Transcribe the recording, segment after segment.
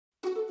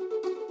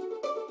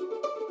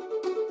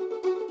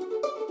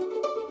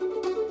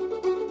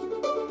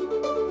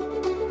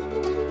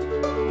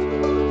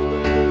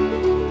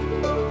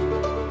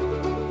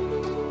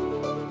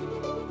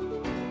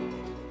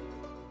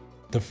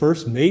The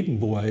first maiden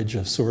voyage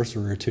of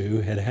Sorcerer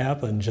II had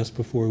happened just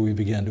before we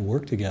began to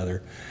work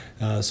together.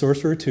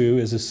 Sorcerer II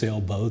is a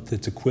sailboat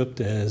that's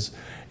equipped as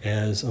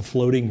a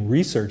floating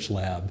research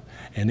lab,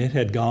 and it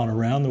had gone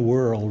around the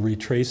world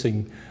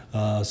retracing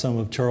some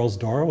of Charles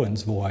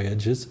Darwin's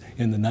voyages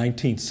in the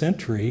 19th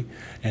century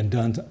and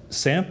done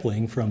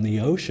sampling from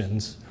the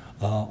oceans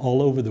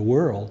all over the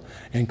world.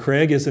 And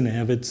Craig is an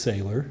avid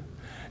sailor,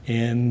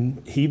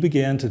 and he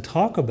began to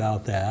talk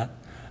about that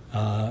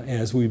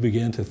as we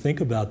began to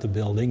think about the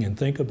building and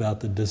think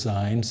about the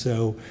design.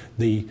 So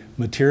the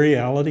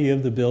materiality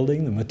of the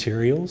building, the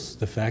materials,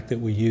 the fact that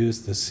we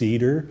used the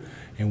cedar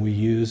and we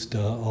used a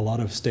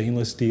lot of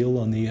stainless steel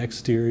on the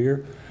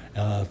exterior,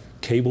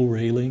 cable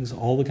railings,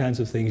 all the kinds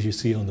of things you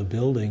see on the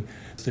building.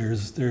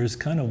 There's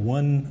kind of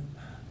one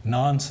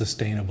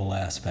non-sustainable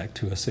aspect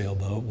to a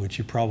sailboat, which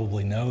you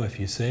probably know if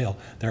you sail.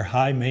 They're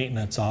high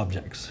maintenance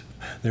objects.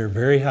 They're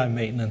very high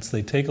maintenance,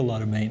 they take a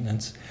lot of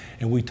maintenance,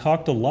 and we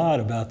talked a lot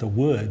about the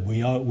wood.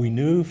 We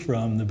knew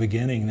from the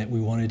beginning that we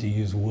wanted to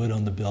use wood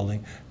on the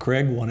building.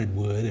 Craig wanted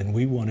wood, and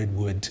we wanted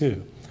wood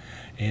too.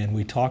 And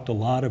we talked a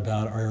lot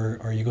about,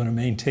 are you going to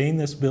maintain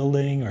this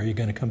building? Are you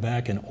going to come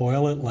back and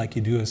oil it like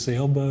you do a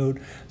sailboat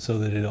so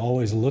that it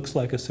always looks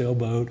like a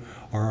sailboat?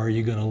 Or are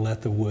you going to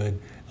let the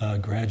wood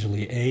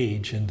gradually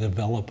age and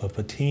develop a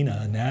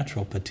patina, a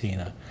natural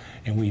patina?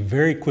 And we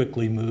very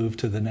quickly moved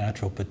to the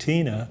natural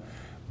patina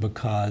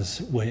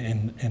because,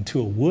 and to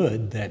a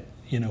wood that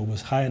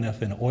was high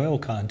enough in oil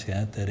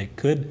content that it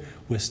could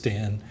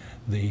withstand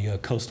the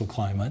coastal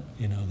climate,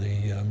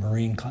 the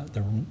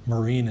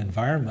marine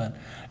environment,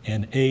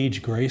 and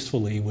age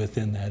gracefully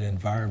within that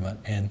environment.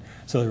 And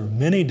so there were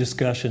many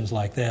discussions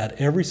like that.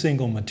 Every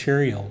single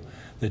material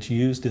that's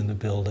used in the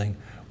building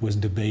was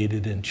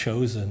debated and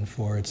chosen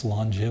for its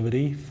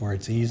longevity, for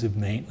its ease of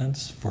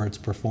maintenance, for its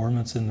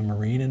performance in the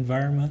marine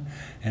environment,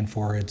 and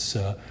for its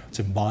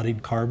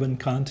embodied carbon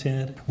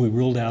content. We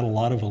ruled out a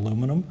lot of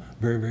aluminum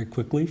very, very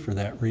quickly for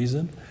that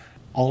reason.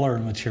 All our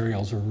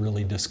materials were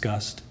really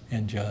discussed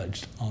and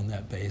judged on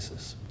that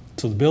basis.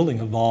 So the building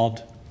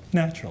evolved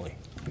naturally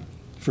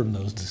from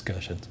those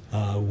discussions.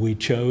 We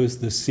chose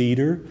the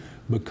cedar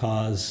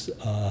because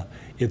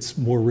it's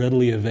more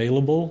readily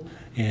available,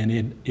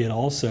 and it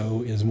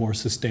also is more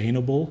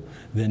sustainable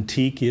than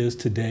teak is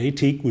today.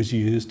 Teak was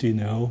used, in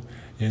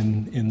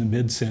the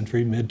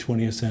mid-century,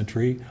 mid-20th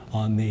century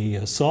on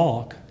the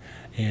Sauk,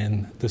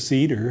 and the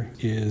cedar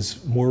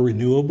is more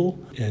renewable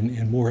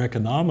and more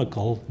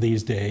economical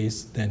these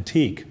days than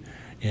teak.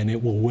 And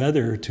it will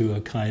weather to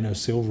a kind of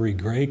silvery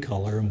gray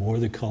color, more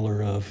the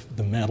color of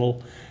the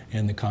metal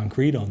and the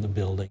concrete on the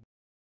building.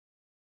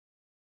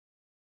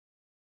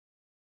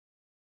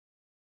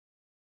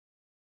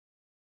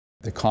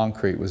 The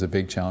concrete was a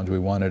big challenge. We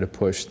wanted to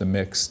push the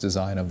mixed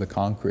design of the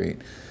concrete.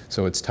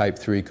 So it's type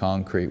 3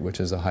 concrete,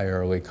 which is a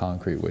high-early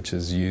concrete, which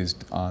is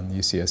used on the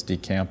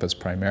UCSD campus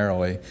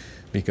primarily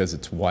because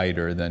it's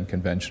whiter than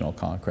conventional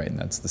concrete, and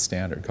that's the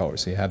standard color.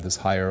 So you have this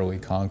high-early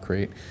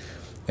concrete,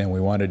 and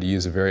we wanted to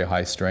use a very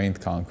high-strength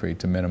concrete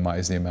to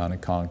minimize the amount of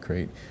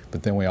concrete.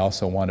 But then we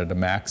also wanted to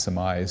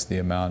maximize the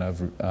amount of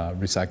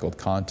recycled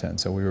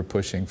content. So we were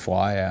pushing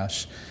fly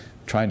ash,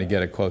 trying to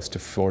get it close to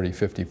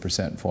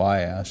 40–50%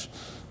 fly ash.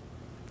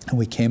 And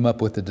we came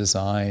up with a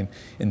design.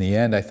 In the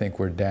end, I think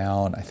we're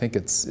down, I think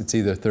it's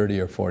either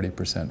 30 or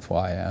 40%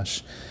 fly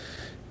ash.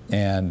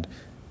 And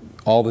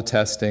all the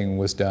testing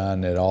was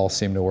done, it all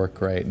seemed to work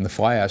great. And the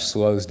fly ash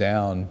slows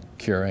down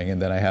curing,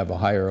 and then I have a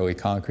high early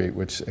concrete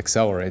which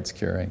accelerates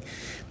curing.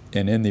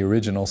 And in the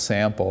original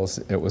samples,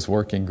 it was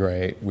working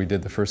great. We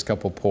did the first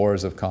couple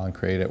pours of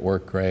concrete, it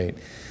worked great.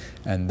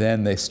 And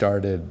then they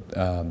started,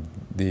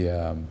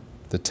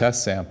 the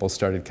test samples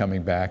started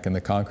coming back, and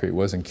the concrete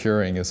wasn't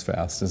curing as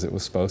fast as it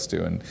was supposed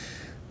to. And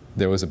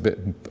there was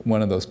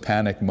one of those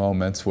panic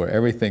moments where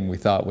everything we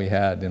thought we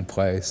had in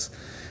place,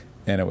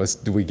 and it was,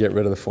 do we get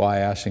rid of the fly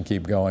ash and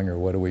keep going, or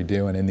what do we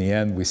do? And in the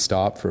end, we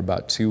stopped for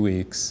about 2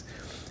 weeks,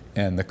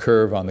 and the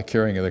curve on the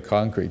curing of the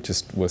concrete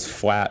just was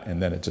flat, and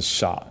then it just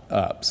shot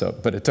up.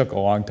 But it took a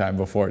long time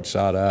before it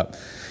shot up.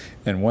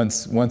 And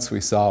once we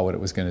saw what it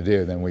was going to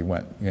do, then we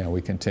went,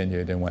 we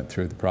continued and went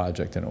through the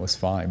project, and it was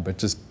fine. But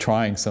just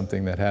trying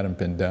something that hadn't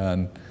been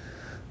done,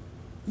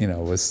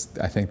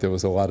 I think there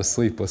was a lot of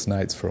sleepless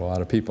nights for a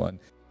lot of people.